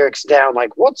wrote lyrics down.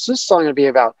 Like, what's this song gonna be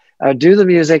about? I would do the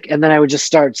music, and then I would just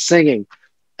start singing.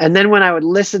 And then when I would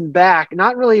listen back,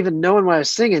 not really even knowing what I was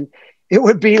singing, it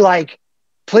would be like,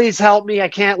 please help me. I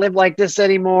can't live like this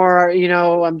anymore. It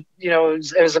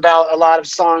was about a lot of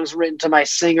songs written to my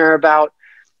singer about,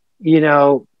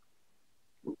 why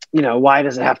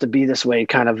does it have to be this way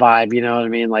kind of vibe? You know what I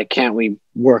mean? Like, can't we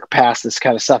work past this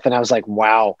kind of stuff? And I was like,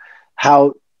 wow,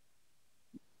 how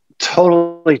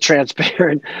totally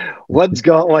transparent what's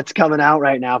coming out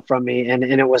right now from me. And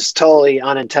it was totally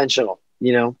unintentional,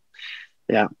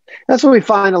 Yeah. That's what we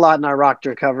find a lot in our rock to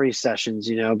recovery sessions,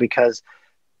 because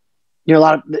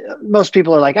most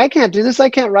people are like, I can't do this. I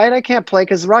can't write. I can't play,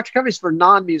 because rock to recovery is for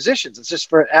non-musicians. It's just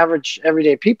for average,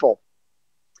 everyday people.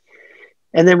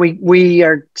 And then we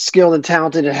are skilled and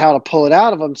talented at how to pull it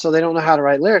out of them. So they don't know how to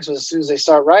write lyrics. So as soon as they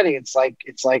start writing, it's like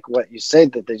what you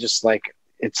said, that they just like,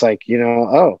 it's like,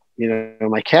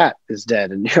 my cat is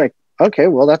dead. And you're like, okay,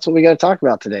 well, that's what we got to talk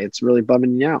about today. It's really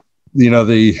bumming you out.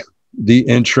 The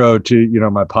intro to,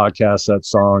 my podcast, that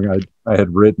song I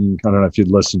had written, I don't know if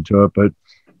you'd listened to it, but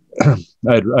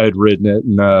I had written it.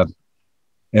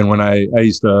 And when I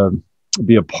used to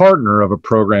be a partner of a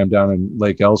program down in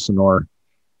Lake Elsinore.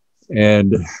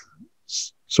 And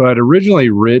so I'd originally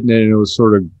written it, and it was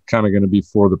sort of kind of going to be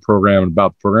for the program and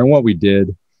about the program, what we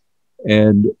did.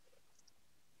 And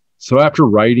so after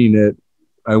writing it,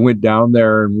 I went down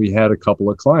there and we had a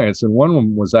couple of clients, and one of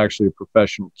them was actually a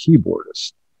professional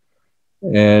keyboardist.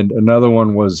 And another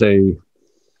one wasn't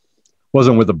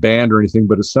with a band or anything,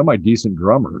 but a semi-decent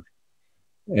drummer.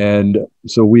 And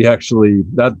so we actually,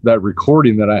 that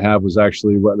recording that I have was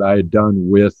actually what I had done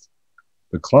with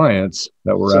the clients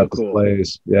that were at the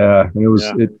place. Yeah.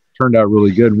 And it turned out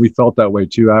really good. And we felt that way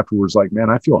too afterwards. Like, man,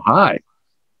 I feel high.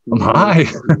 I'm high.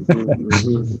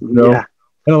 Yeah.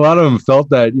 And a lot of them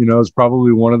felt that, it's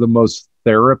probably one of the most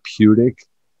therapeutic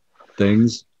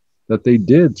things that they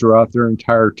did throughout their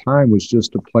entire time, was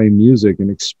just to play music and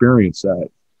experience that.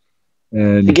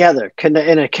 And together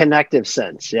in a connective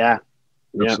sense. Yeah.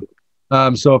 Yeah.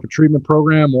 So if a treatment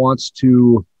program wants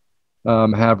to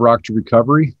have rock to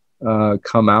recovery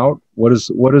come out, what is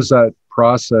that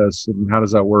process and how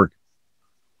does that work?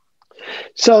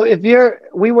 So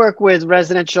we work with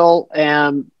residential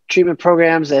treatment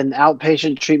programs and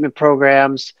outpatient treatment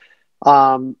programs.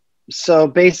 So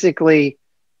basically,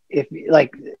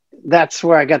 that's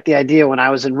where I got the idea. When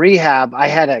I was in rehab, I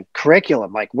had a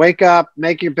curriculum, like wake up,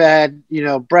 make your bed,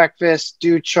 breakfast,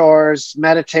 do chores,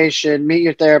 meditation, meet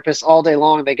your therapist all day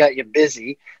long. They got you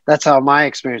busy. That's how my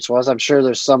experience was. I'm sure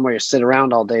there's somewhere you sit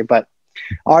around all day, but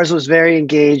ours was very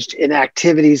engaged in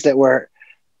activities that were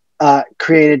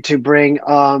created to bring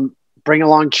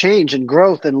along change and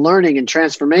growth and learning and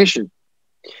transformation.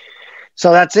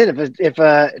 So that's it. If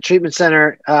a treatment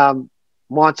center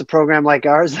wants a program like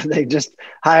ours, they just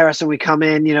hire us and we come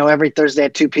in, every Thursday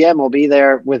at 2 p.m. We'll be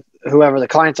there with whoever the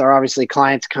clients are. Obviously,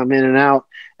 clients come in and out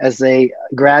as they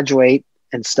graduate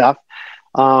and stuff.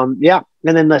 Yeah.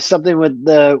 And then there's something with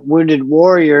the Wounded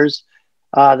Warriors,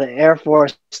 the Air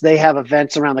Force, they have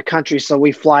events around the country. So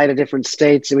we fly to different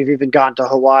states, and we've even gone to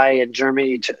Hawaii and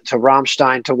Germany to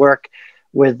Rammstein to work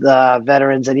with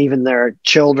veterans and even their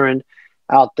children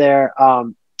out there.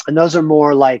 And those are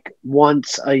more like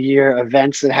once a year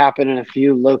events that happen in a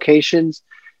few locations.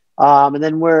 And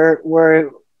then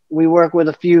we work with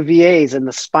a few VAs in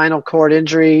the spinal cord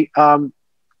injury. I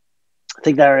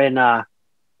think they're in, I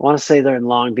want to say they're in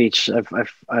Long Beach.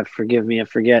 I forgive me, I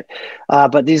forget.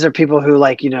 But these are people who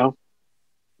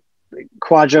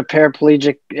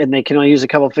quadriplegic, and they can only use a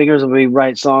couple of fingers, and we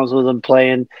write songs with them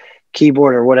playing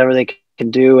keyboard or whatever they can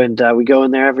do. And we go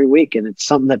in there every week, and it's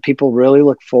something that people really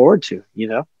look forward to,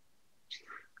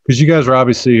 Because you guys are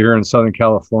obviously here in Southern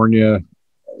California.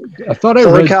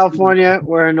 Southern California,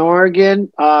 we're in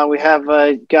Oregon. We have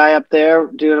a guy up there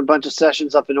doing a bunch of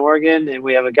sessions up in Oregon, and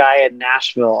we have a guy in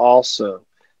Nashville also.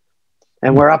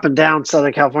 And we're up and down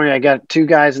Southern California. I got 2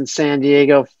 guys in San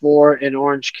Diego, 4 in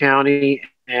Orange County,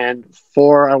 and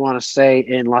 4, I want to say,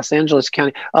 in Los Angeles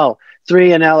County. Oh,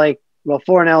 3 in LA. Well,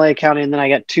 4 in LA County, and then I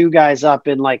got 2 guys up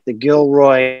in the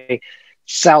Gilroy,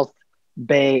 South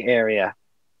Bay area.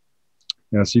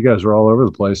 Yeah, so you guys are all over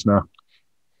the place now.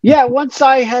 Yeah, once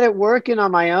I had it working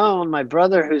on my own, my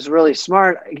brother, who's really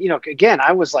smart, again,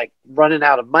 I was running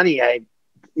out of money. I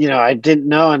didn't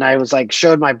know. And I was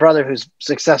showed my brother, who's a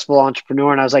successful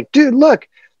entrepreneur. And I was like, dude, look,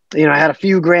 I had a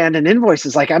few grand in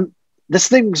invoices. This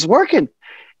thing's working.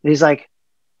 And he's like,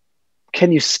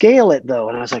 can you scale it though?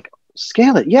 And I was like,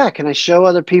 scale it? Yeah. Can I show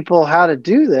other people how to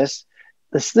do this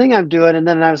thing I'm doing? And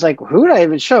then I was like, who would I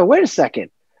even show? Wait a second.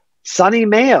 Sonny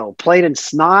Mayo played in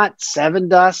Snot, Seven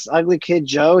Dust, Ugly Kid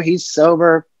Joe. He's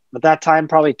sober at that time,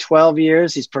 probably 12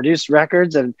 years. He's produced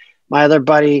records. And my other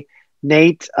buddy,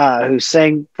 Nate, who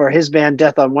sang for his band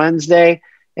Death on Wednesday.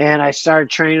 And I started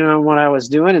training on what I was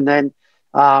doing. And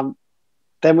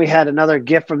then we had another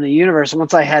gift from the universe.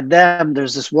 Once I had them,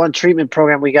 there's this one treatment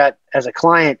program we got as a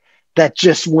client that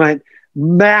just went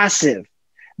massive.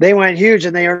 They went huge,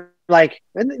 and they are like,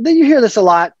 and then you hear this a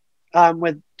lot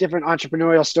with different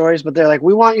entrepreneurial stories, but they're like,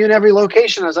 we want you in every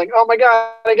location. I was like, oh my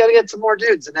God, I got to get some more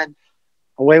dudes. And then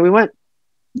away we went.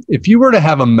 If you were to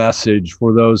have a message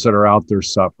for those that are out there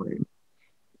suffering,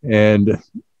 and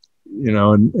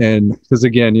because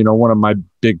again, one of my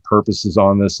big purposes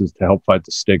on this is to help fight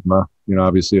the stigma,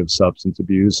 obviously, of substance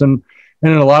abuse, and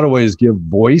in a lot of ways give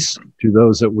voice to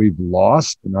those that we've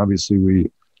lost. And obviously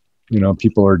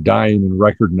people are dying in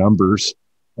record numbers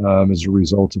as a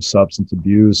result of substance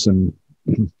abuse. And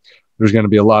there's going to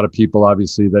be a lot of people,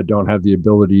 obviously, that don't have the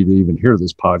ability to even hear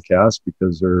this podcast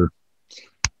because they're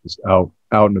just out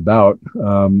and about.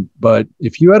 But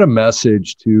if you had a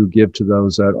message to give to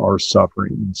those that are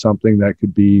suffering, something that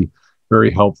could be very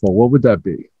helpful, what would that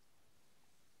be?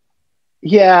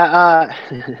 Yeah.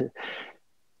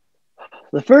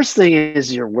 The first thing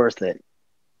is you're worth it.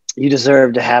 You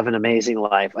deserve to have an amazing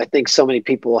life. I think so many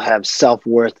people have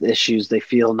self-worth issues. They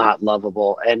feel not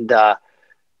lovable. And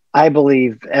I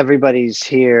believe everybody's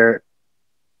here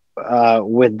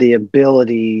with the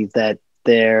ability that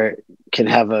they can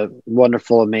have a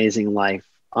wonderful, amazing life.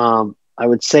 I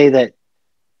would say that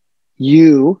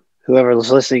you, whoever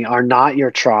is listening, are not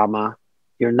your trauma.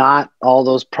 You're not all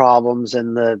those problems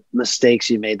and the mistakes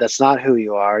you made. That's not who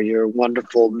you are. You're a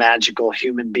wonderful, magical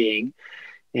human being.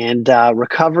 And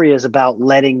recovery is about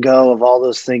letting go of all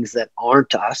those things that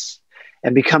aren't us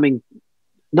and becoming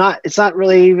it's not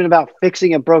really even about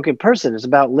fixing a broken person. It's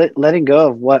about letting go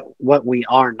of what we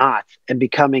are not and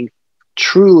becoming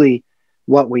truly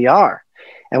what we are.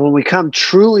 And when we become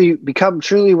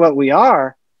truly what we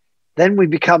are, then we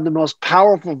become the most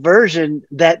powerful version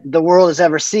that the world has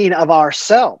ever seen of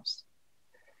ourselves.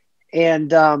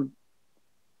 And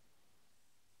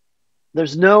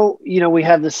there's no, we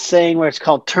have this saying where it's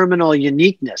called terminal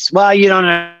uniqueness. Well, you don't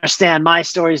understand. My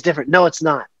story is different. No, it's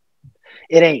not.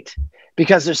 It ain't.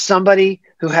 Because there's somebody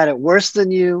who had it worse than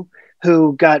you,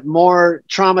 who got more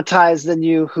traumatized than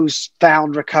you, who's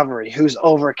found recovery, who's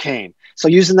overcame. So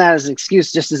using that as an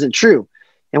excuse just isn't true.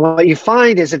 And what you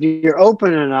find is if you're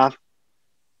open enough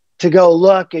to go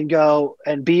look and go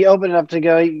and be open enough to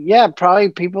go, yeah, probably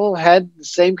people had the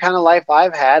same kind of life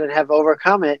I've had and have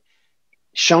overcome it.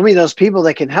 Show me those people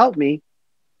that can help me.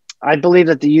 I believe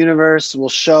that the universe will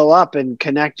show up and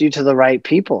connect you to the right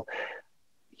people.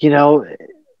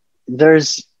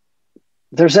 There's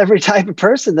every type of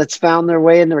person that's found their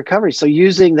way into recovery. So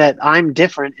using that I'm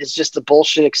different is just a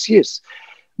bullshit excuse.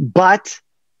 But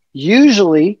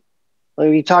usually, like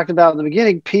we talked about in the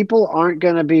beginning, people aren't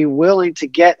going to be willing to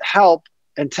get help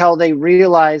until they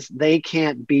realize they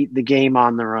can't beat the game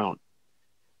on their own.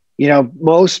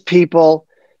 Most people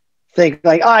think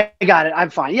like, oh, I got it. I'm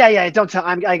fine. Yeah. Don't tell.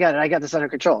 I got it. I got this under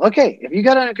control. Okay. If you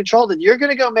got it under control, then you're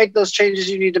going to go make those changes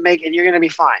you need to make and you're going to be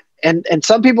fine. And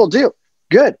some people do.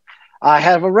 Good. I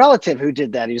have a relative who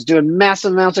did that. He was doing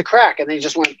massive amounts of crack and they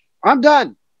just went, I'm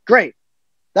done. Great.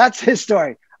 That's his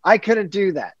story. I couldn't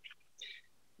do that.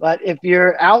 But if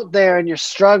you're out there and you're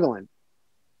struggling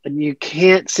and you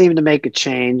can't seem to make a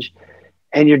change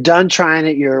and you're done trying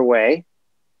it your way,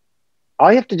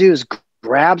 all you have to do is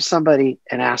grab somebody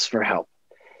and ask for help.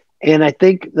 And I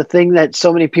think the thing that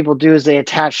so many people do is they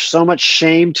attach so much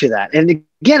shame to that. And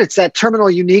again, it's that terminal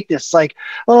uniqueness. Like,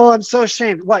 oh, I'm so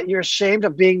ashamed. What? You're ashamed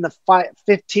of being the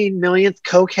 15 millionth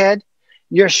cokehead?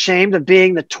 You're ashamed of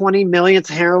being the 20 millionth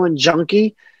heroin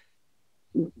junkie?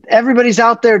 Everybody's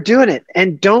out there doing it.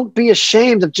 And don't be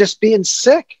ashamed of just being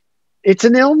sick. It's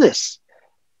an illness.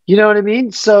 You know what I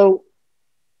mean? So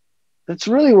that's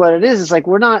really what it is. It's like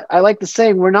I like the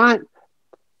saying, we're not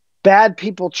bad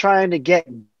people trying to get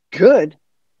good.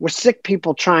 We're sick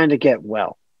people trying to get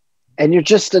well. And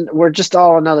we're just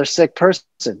all another sick person.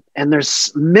 And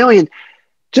there's a million,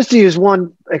 just to use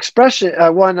one expression,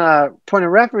 one point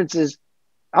of reference is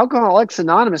Alcoholics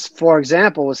Anonymous, for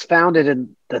example, was founded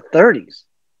in the 30s.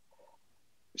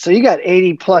 So you got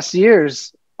 80 plus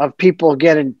years of people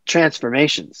getting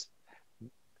transformations.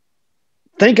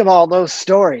 Think of all those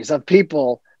stories of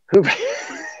people who,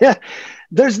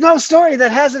 there's no story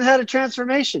that hasn't had a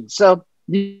transformation. So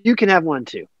you can have one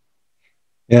too.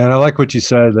 Yeah, and I like what you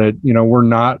said that, we're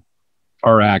not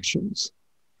our actions.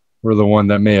 We're the one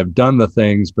that may have done the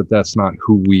things, but that's not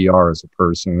who we are as a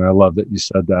person. And I love that you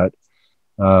said that.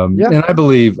 And I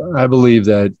believe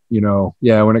that,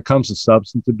 when it comes to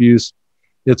substance abuse,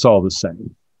 it's all the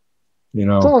same,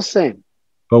 It's all the same.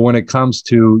 But when it comes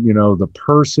to, the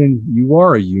person, you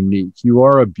are you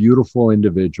are a beautiful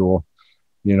individual,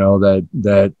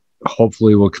 that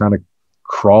hopefully will kind of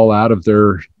crawl out of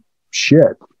their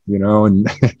shit, and,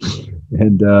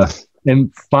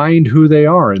 and find who they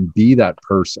are and be that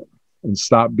person and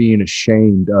stop being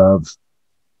ashamed of,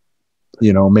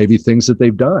 maybe things that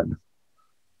they've done.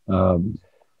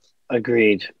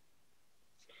 Agreed.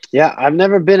 Yeah, I've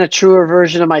never been a truer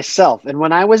version of myself. And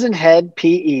when I was in Hed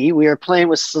P.E, we were playing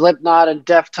with Slipknot and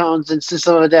Deftones and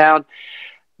System of a Down.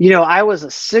 I was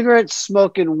a cigarette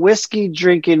smoking, whiskey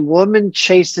drinking, woman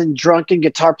chasing, drunken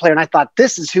guitar player. And I thought,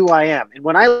 this is who I am. And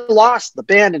when I lost the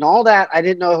band and all that, I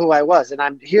didn't know who I was. And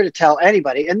I'm here to tell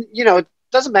anybody. And, it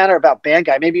doesn't matter about band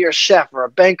guy. Maybe you're a chef or a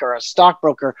banker, or a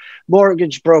stockbroker,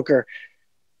 mortgage broker.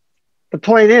 The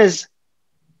point is,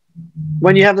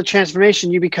 when you have the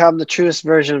transformation, you become the truest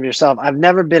version of yourself. I've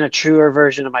never been a truer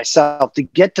version of myself. To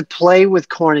get to play with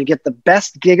Korn and get the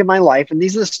best gig of my life. And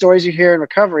these are the stories you hear in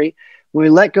recovery. When we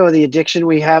let go of the addiction,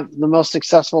 we have the most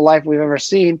successful life we've ever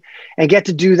seen, and get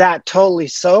to do that totally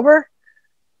sober.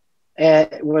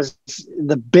 It was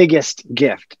the biggest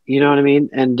gift. You know what I mean?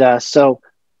 And so,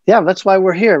 yeah, that's why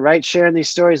we're here, right? Sharing these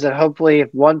stories that hopefully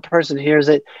if one person hears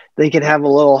it, they can have a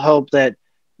little hope that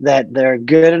they're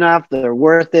good enough, they're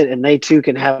worth it, and they too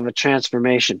can have a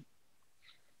transformation.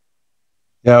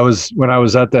 Yeah, when I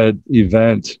was at that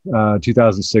event,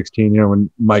 2016,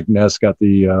 when Mike Ness got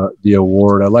the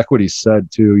award, I like what he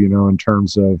said too, in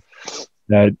terms of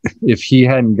that if he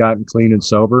hadn't gotten clean and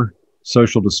sober,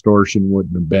 Social Distortion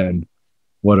wouldn't have been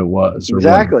what it was.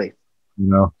 Exactly.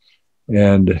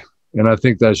 And I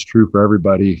think that's true for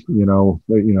everybody,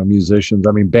 musicians.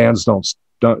 I mean, bands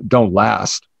don't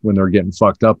last when they're getting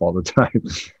fucked up all the time.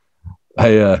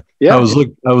 I was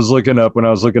looking up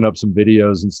some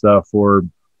videos and stuff for,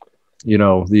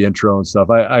 the intro and stuff.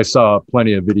 I saw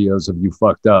plenty of videos of you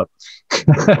fucked up.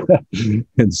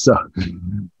 And so,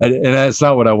 and that's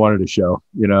not what I wanted to show,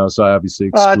 so I obviously,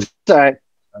 that's all right.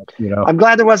 I'm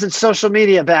glad there wasn't social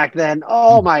media back then.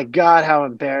 Oh my God, how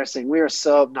embarrassing. We were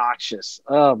so obnoxious.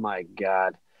 Oh my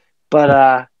God.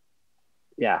 But,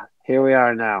 yeah, here we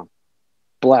are now.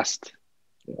 Blessed.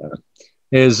 Yeah.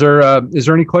 Is there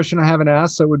any question I haven't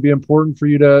asked that would be important for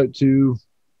you to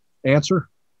answer?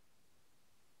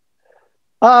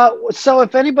 So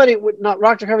if anybody would not,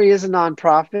 Rock to Recovery is a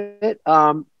nonprofit.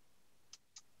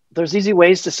 There's easy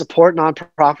ways to support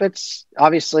nonprofits.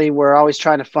 Obviously, we're always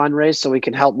trying to fundraise so we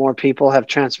can help more people have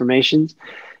transformations.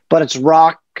 But it's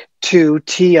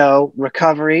Rock2TO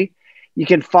Recovery. You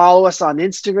can follow us on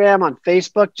Instagram, on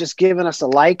Facebook. Just giving us a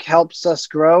like helps us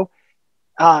grow.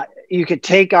 You could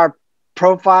take our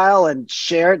profile and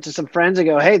share it to some friends and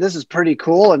go, hey, this is pretty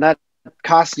cool. And that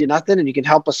costs you nothing. And you can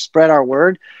help us spread our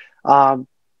word. And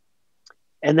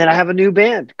then I have a new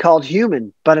band called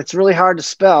Human, but it's really hard to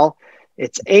spell.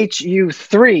 It's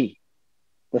HU3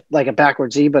 with like a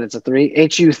backwards E, but it's a 3.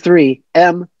 HU3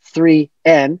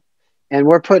 M3N. And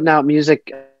we're putting out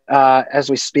music as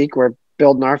we speak. We're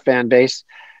building our fan base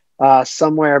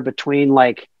somewhere between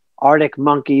like Arctic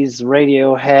Monkeys,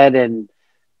 Radiohead, and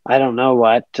I don't know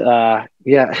what. Probably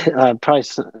I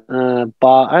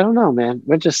don't know, man.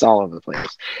 We're just all over the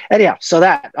place. Anyhow, so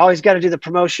that always got to do the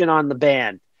promotion on the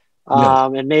band.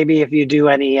 Yes. And maybe if you do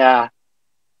any,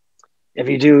 if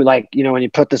you do like, when you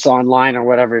put this online or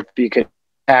whatever, if you could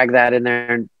tag that in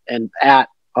there and at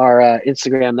our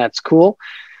Instagram, that's cool.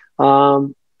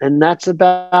 And that's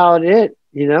about it,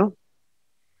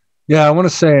 Yeah, I want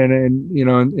to say, and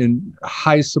in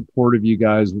high support of you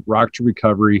guys with Rock to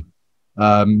Recovery.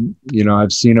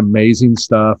 I've seen amazing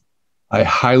stuff. I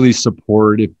highly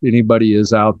support if anybody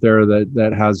is out there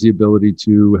that has the ability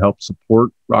to help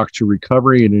support Rock to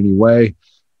Recovery in any way.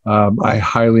 I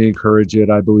highly encourage it.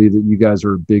 I believe that you guys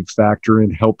are a big factor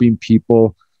in helping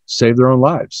people save their own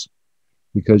lives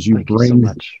because you bring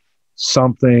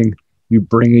something, you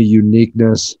bring a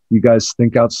uniqueness. You guys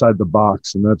think outside the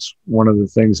box. And that's one of the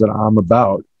things that I'm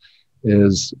about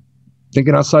is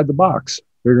thinking outside the box,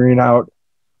 figuring out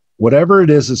whatever it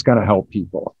is that's going to help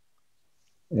people.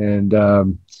 And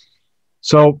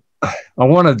so I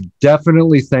want to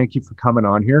definitely thank you for coming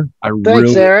on here.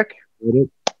 Thanks, Eric. It.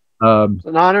 It's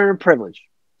an honor and a privilege.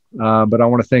 But I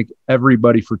want to thank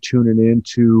everybody for tuning in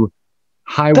to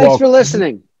Thanks for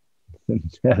listening.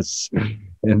 Yes.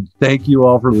 And thank you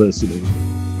all for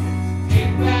listening.